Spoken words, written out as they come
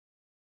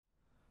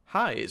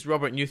Hi, it's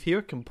Robert Newth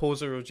here,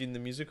 composer of Jean the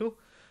Musical.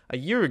 A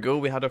year ago,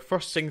 we had our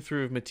first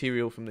sing-through of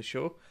material from the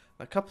show.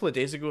 A couple of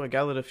days ago, I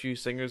gathered a few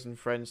singers and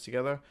friends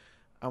together,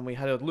 and we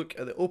had a look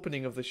at the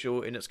opening of the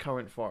show in its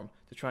current form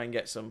to try and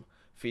get some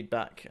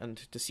feedback and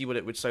to see what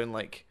it would sound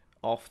like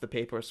off the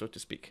paper, so to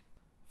speak.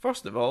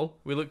 First of all,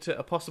 we looked at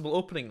a possible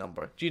opening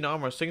number. Jean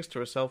Armour sings to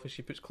herself as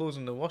she puts clothes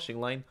in the washing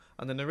line,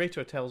 and the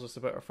narrator tells us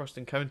about her first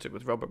encounter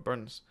with Robert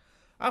Burns.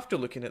 After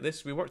looking at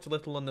this, we worked a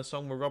little on the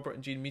song where Robert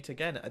and Jean meet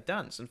again at a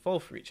dance and fall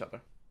for each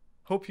other.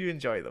 Hope you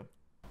enjoy them.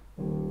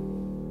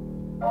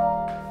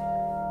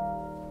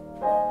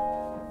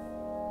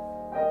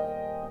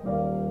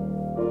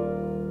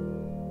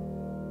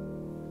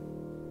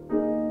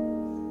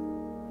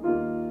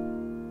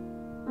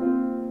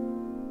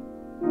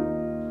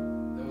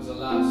 There was a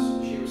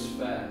lass, she was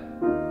fair,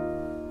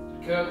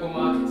 at Kirkwall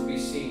market to be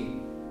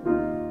seen,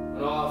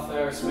 when all our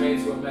fairest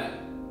maids were met.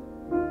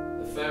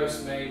 The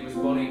fairest maid was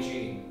bonny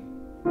Jean,